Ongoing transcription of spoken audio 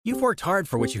You've worked hard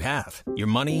for what you have. Your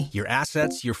money, your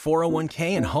assets, your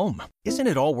 401k, and home. Isn't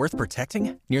it all worth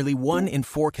protecting? Nearly 1 in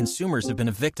 4 consumers have been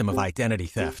a victim of identity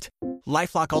theft.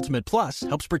 LifeLock Ultimate Plus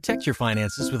helps protect your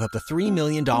finances with up to $3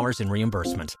 million in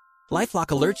reimbursement. LifeLock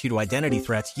alerts you to identity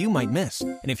threats you might miss.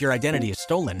 And if your identity is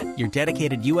stolen, your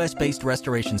dedicated U.S.-based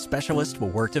restoration specialist will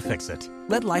work to fix it.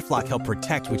 Let LifeLock help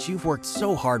protect what you've worked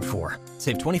so hard for.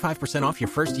 Save 25% off your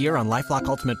first year on LifeLock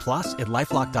Ultimate Plus at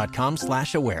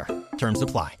LifeLock.com/aware. Terms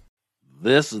apply.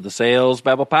 This is the Sales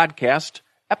Babble Podcast,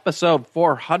 episode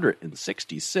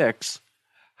 466,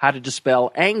 How to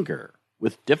Dispel Anger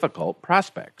with Difficult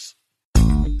Prospects.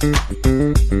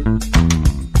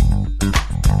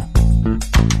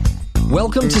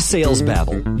 Welcome to Sales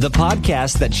Babble, the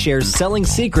podcast that shares selling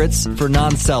secrets for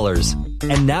non-sellers.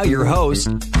 And now your host,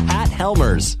 Pat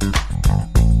Helmers.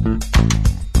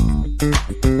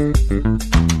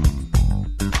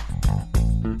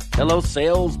 Hello,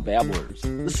 Sales Babblers.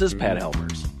 This is Pat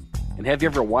Helmers. And have you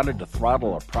ever wanted to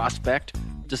throttle a prospect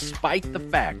despite the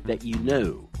fact that you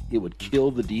knew it would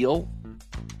kill the deal?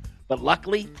 But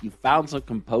luckily, you found some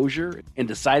composure and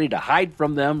decided to hide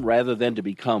from them rather than to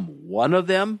become one of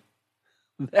them?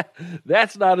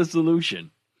 That's not a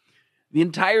solution. The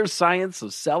entire science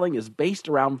of selling is based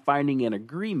around finding an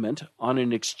agreement on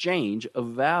an exchange of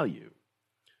value.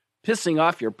 Pissing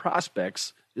off your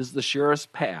prospects is the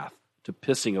surest path to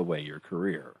pissing away your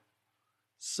career.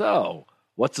 So,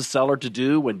 what's a seller to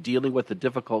do when dealing with a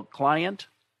difficult client?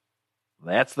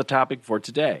 That's the topic for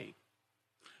today.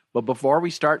 But before we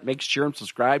start, make sure and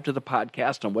subscribe to the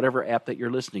podcast on whatever app that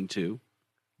you're listening to.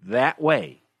 That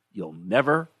way, you'll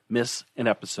never miss an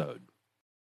episode.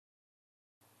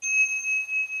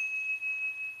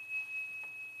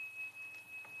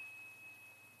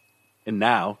 And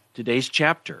now, today's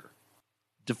chapter,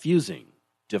 Diffusing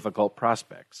Difficult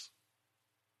Prospects.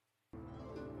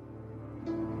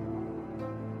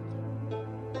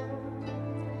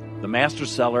 The master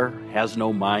seller has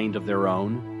no mind of their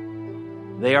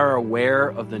own. They are aware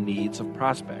of the needs of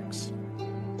prospects.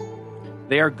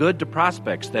 They are good to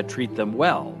prospects that treat them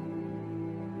well.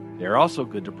 They are also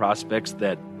good to prospects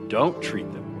that don't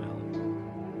treat them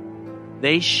well.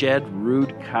 They shed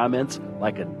rude comments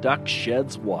like a duck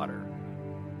sheds water.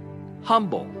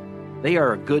 Humble, they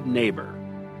are a good neighbor.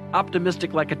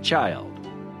 Optimistic like a child.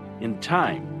 In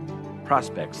time,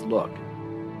 prospects look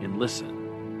and listen.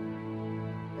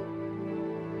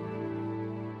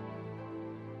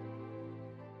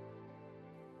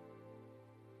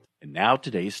 And now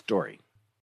today's story.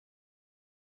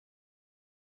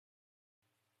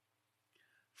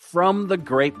 From the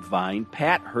grapevine,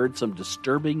 Pat heard some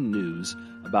disturbing news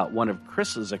about one of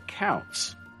Chris's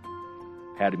accounts.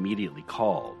 Pat immediately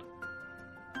called.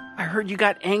 I heard you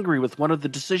got angry with one of the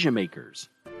decision makers,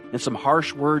 and some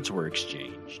harsh words were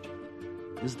exchanged.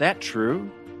 Is that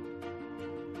true?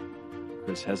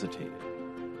 Chris hesitated.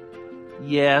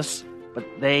 Yes, but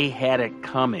they had it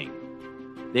coming.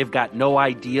 They've got no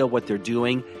idea what they're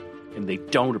doing, and they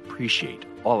don't appreciate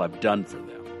all I've done for them.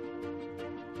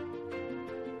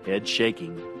 Head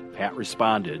shaking, Pat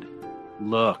responded,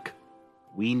 Look,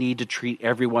 we need to treat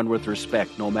everyone with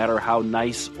respect, no matter how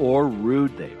nice or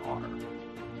rude they are.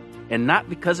 And not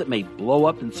because it may blow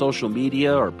up in social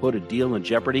media or put a deal in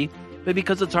jeopardy, but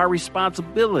because it's our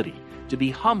responsibility to be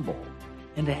humble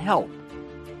and to help.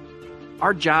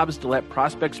 Our job is to let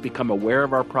prospects become aware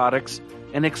of our products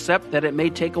and accept that it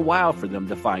may take a while for them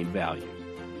to find value.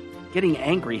 Getting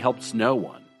angry helps no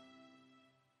one.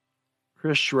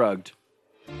 Chris shrugged.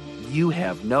 You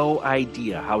have no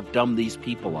idea how dumb these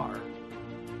people are.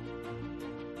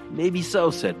 Maybe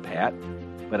so, said Pat,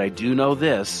 but I do know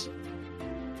this.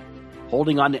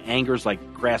 Holding on to anger is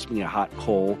like grasping a hot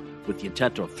coal with the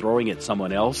intent of throwing it at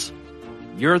someone else.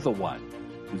 You're the one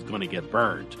who's going to get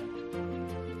burned.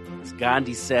 As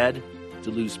Gandhi said, to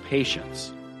lose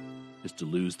patience is to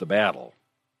lose the battle.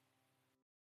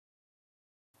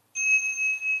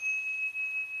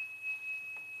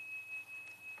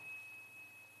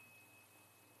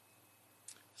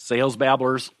 Sales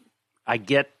babblers, I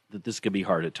get that this can be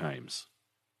hard at times.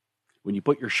 When you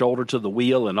put your shoulder to the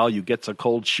wheel and all you get's a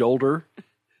cold shoulder,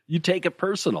 you take it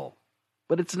personal.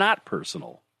 But it's not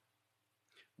personal.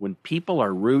 When people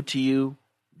are rude to you,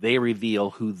 they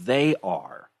reveal who they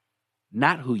are,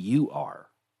 not who you are.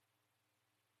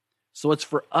 So it's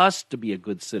for us to be a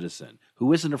good citizen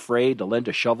who isn't afraid to lend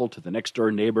a shovel to the next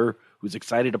door neighbor who's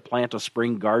excited to plant a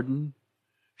spring garden.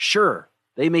 Sure,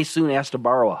 they may soon ask to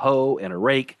borrow a hoe and a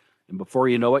rake, and before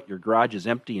you know it, your garage is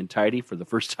empty and tidy for the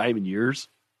first time in years.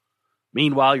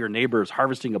 Meanwhile, your neighbor is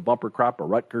harvesting a bumper crop of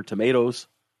Rutger tomatoes.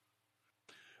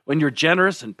 When you're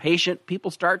generous and patient, people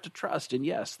start to trust, and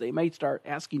yes, they may start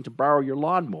asking to borrow your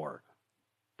lawnmower.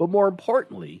 But more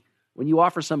importantly, when you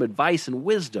offer some advice and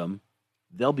wisdom,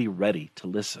 they'll be ready to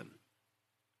listen.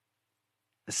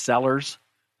 As sellers,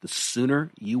 the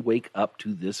sooner you wake up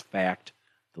to this fact,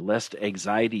 the less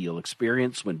anxiety you'll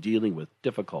experience when dealing with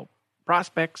difficult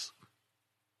prospects.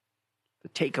 The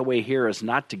takeaway here is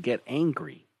not to get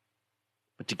angry,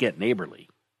 but to get neighborly.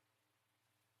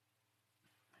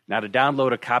 Now, to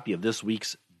download a copy of this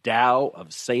week's Tao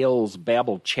of Sales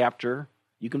Babble chapter,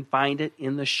 you can find it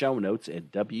in the show notes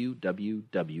at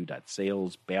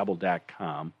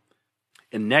www.salesbabble.com.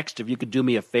 And next, if you could do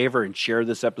me a favor and share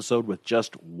this episode with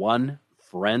just one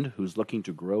friend who's looking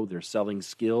to grow their selling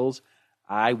skills,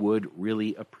 I would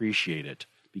really appreciate it,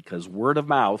 because word of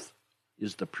mouth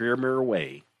is the premier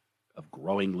way of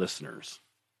growing listeners.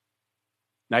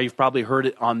 Now, you've probably heard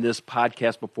it on this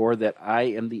podcast before that I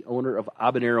am the owner of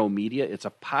Habanero Media. It's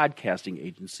a podcasting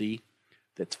agency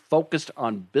that's focused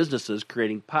on businesses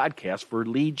creating podcasts for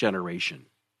lead generation.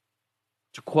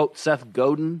 To quote Seth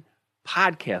Godin,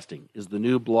 podcasting is the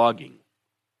new blogging.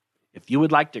 If you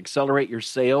would like to accelerate your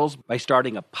sales by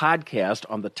starting a podcast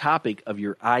on the topic of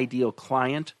your ideal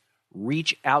client,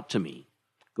 reach out to me.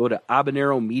 Go to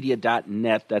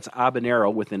habaneromedia.net, that's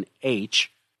habanero with an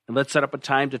H, and let's set up a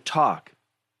time to talk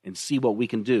and see what we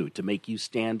can do to make you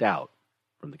stand out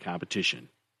from the competition.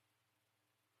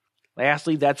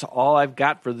 Lastly, that's all I've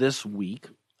got for this week.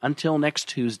 Until next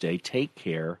Tuesday, take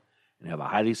care and have a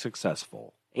highly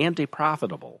successful and a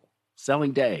profitable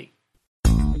selling day.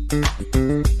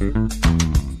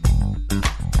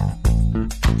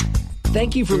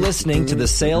 Thank you for listening to the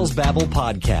Sales Babble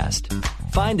podcast.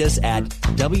 Find us at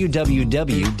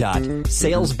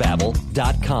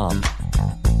www.salesbabble.com.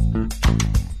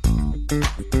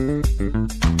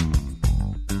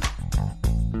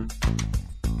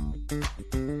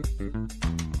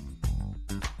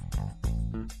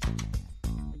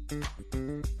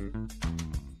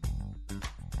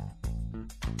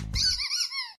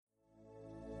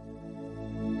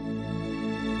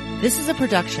 This is a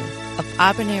production of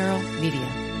Habanero Media.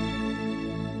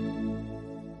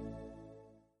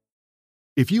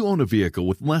 If you own a vehicle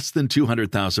with less than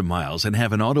 200,000 miles and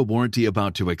have an auto warranty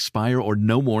about to expire or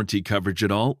no warranty coverage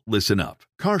at all, listen up.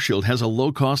 CarShield has a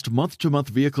low-cost month-to-month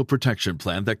vehicle protection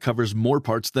plan that covers more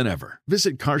parts than ever.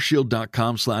 Visit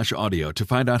carshield.com/audio to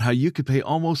find out how you could pay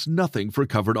almost nothing for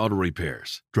covered auto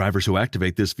repairs. Drivers who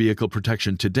activate this vehicle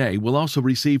protection today will also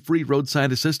receive free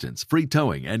roadside assistance, free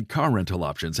towing, and car rental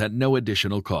options at no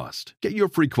additional cost. Get your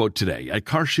free quote today at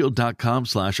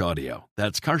carshield.com/audio.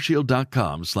 That's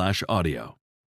carshield.com/audio.